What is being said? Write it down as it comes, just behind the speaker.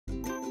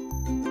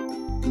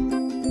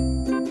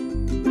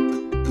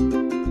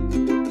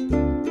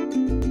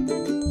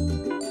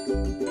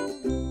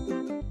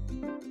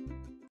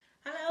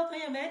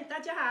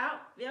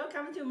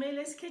Mei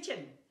Lian's kitchen.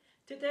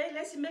 Today,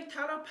 let's make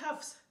taro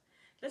puffs.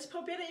 Let's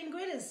prepare the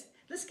ingredients.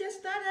 Let's get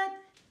started.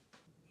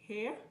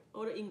 Here,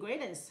 all the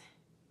ingredients.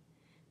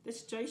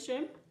 This dry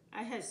shrimp,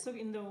 I had soaked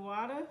in the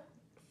water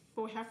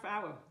for half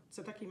hour.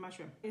 Shiitake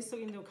mushroom. It's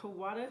soaked in the cold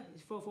water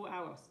for 4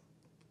 hours.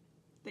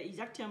 The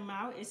exact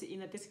amount is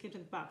in the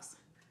description box.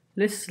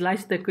 Let's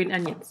slice the green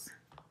onions.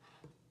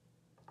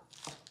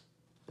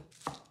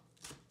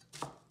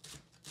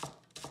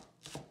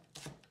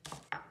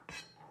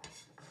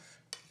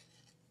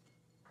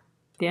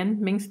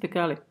 Then mince the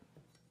garlic.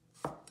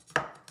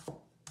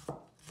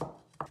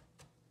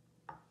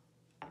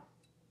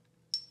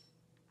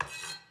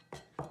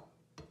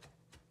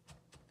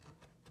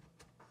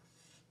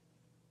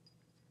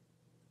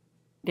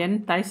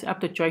 Then dice up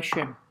the dry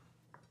shrimp.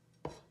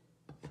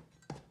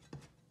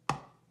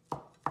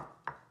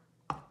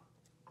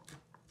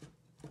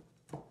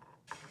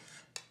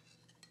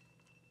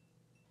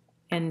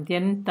 And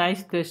then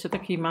dice the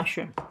shiitake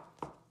mushroom.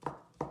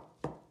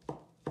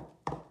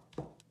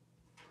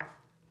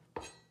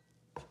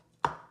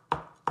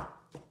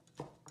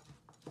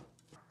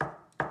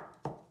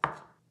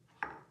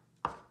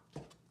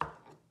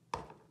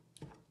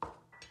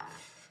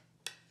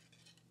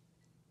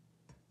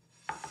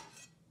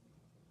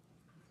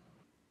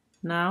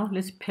 Now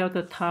let's peel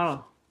the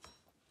taro.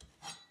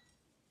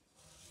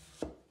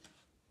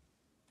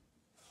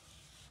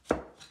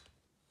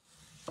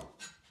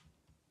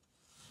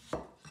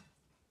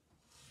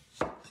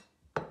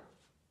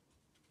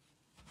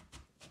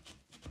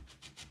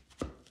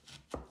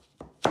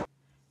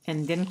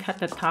 And then cut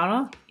the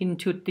taro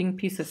into thin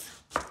pieces.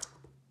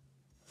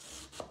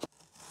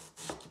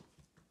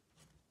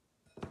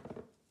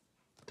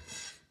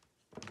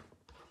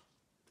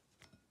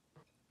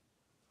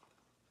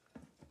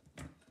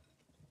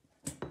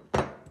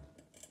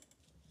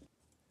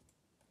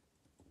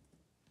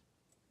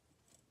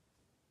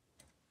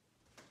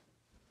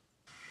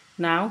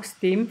 Now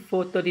steam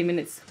for 30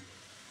 minutes.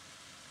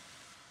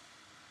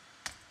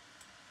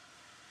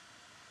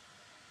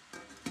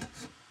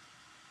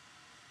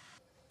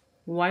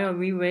 While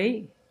we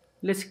wait,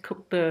 let's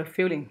cook the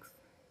fillings.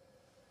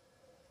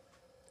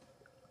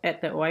 Add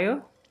the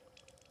oil.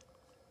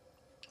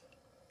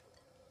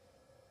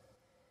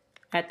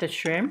 Add the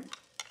shrimp.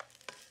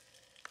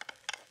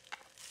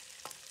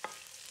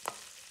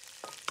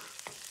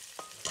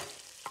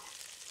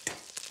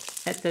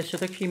 Add the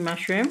shiitake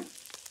mushroom.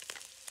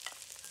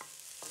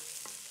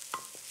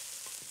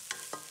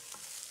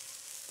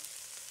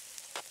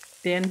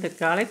 Then the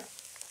garlic.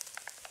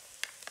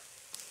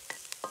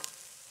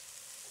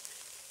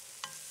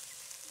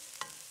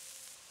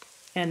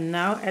 And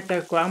now add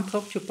the ground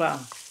pork to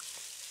brown.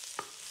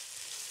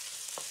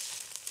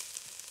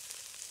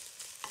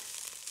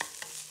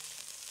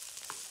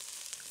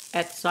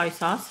 Add soy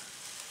sauce,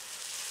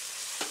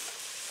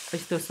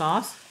 oyster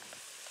sauce,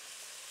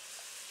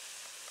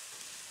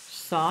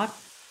 salt,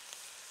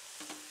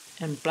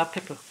 and black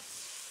pepper.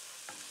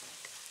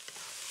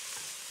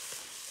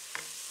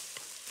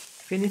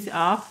 Finish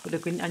off with the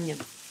green onion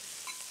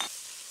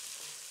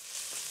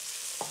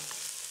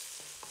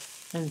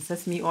and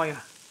sesame oil.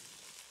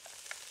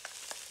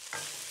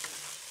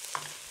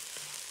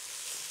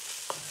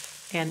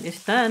 And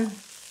it's done.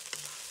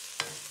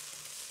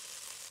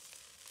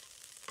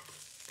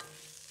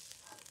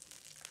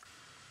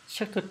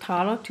 Check the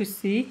taro to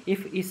see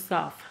if it's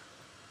soft.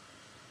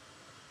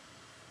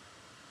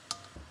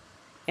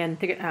 And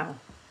take it out.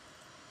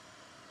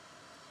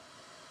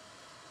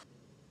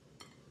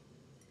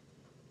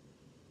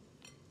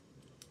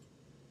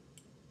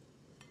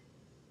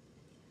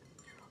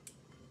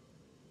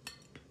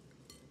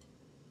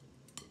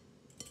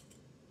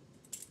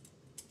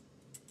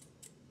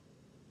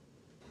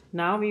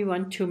 Now we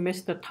want to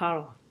mix the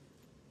taro.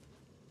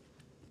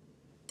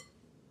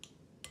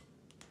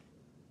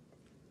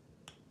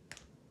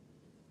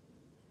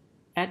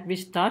 Add with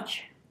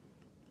starch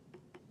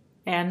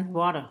and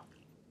water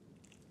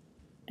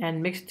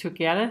and mix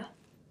together.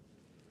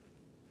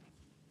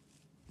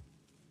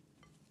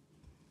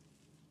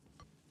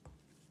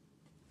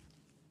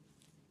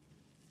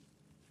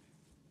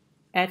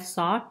 Add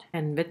salt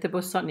and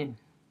vegetable seasoning.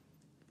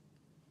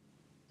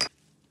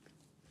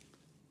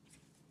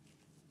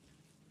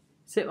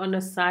 Set on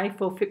the side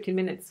for 15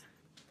 minutes.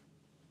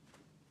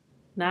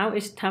 Now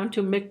it's time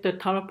to make the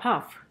taro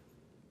puff.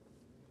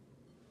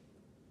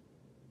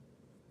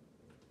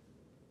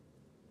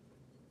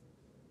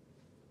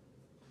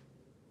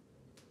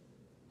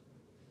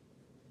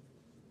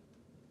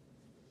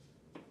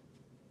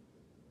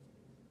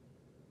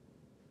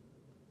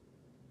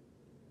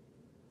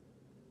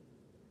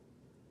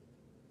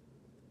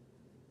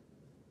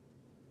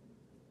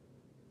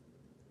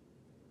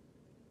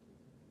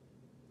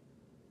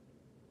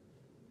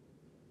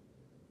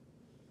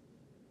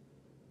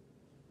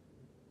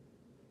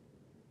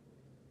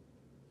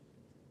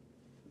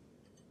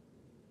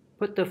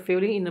 Put the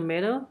filling in the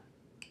middle.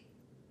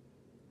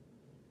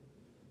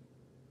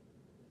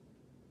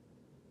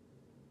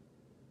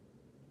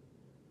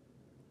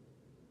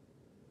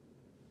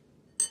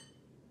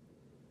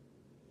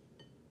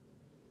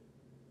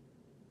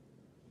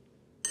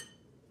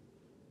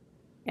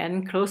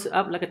 and close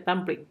up like a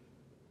dumpling.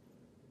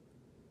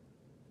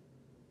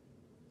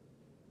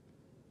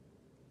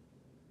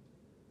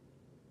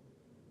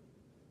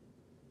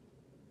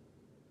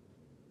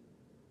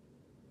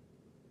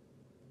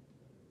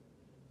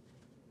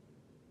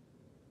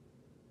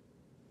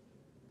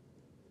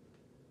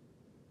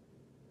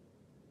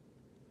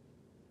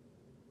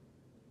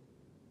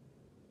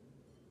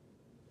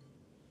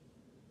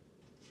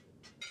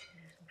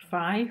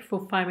 Fry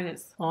for 5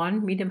 minutes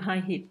on medium-high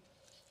heat.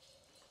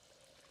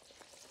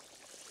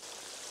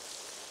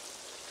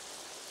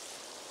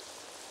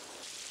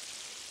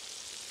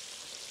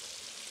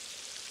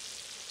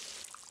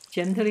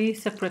 Gently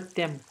separate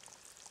them.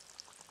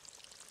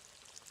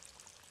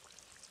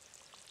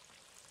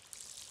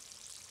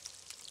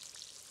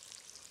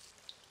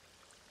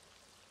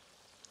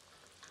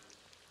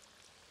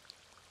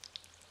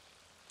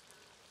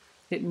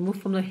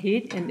 Remove from the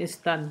heat and it's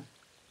done.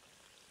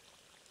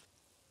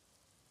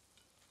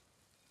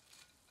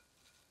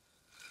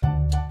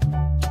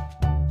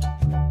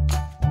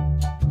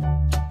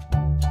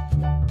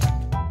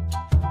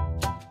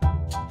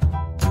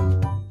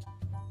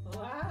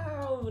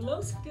 Wow,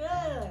 looks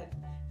good.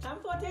 Time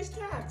for taste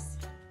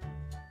test.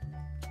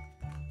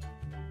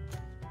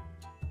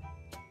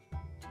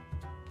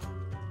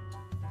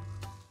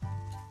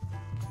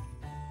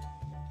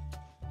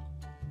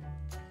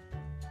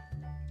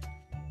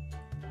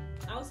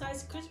 Outside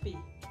is crispy,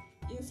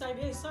 inside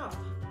very soft.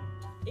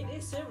 It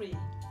is savory.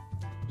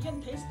 You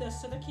can taste the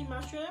silky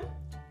mushroom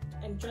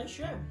and dry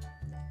shrimp.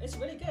 It's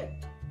really good.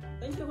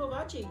 Thank you for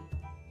watching.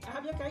 I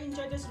hope you guys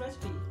enjoyed this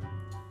recipe.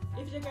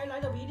 If you guys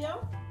like the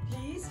video,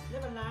 please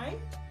leave a like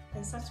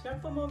and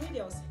subscribe for more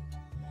videos.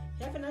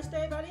 Have a nice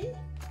day, buddy.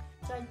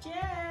 再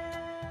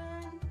见。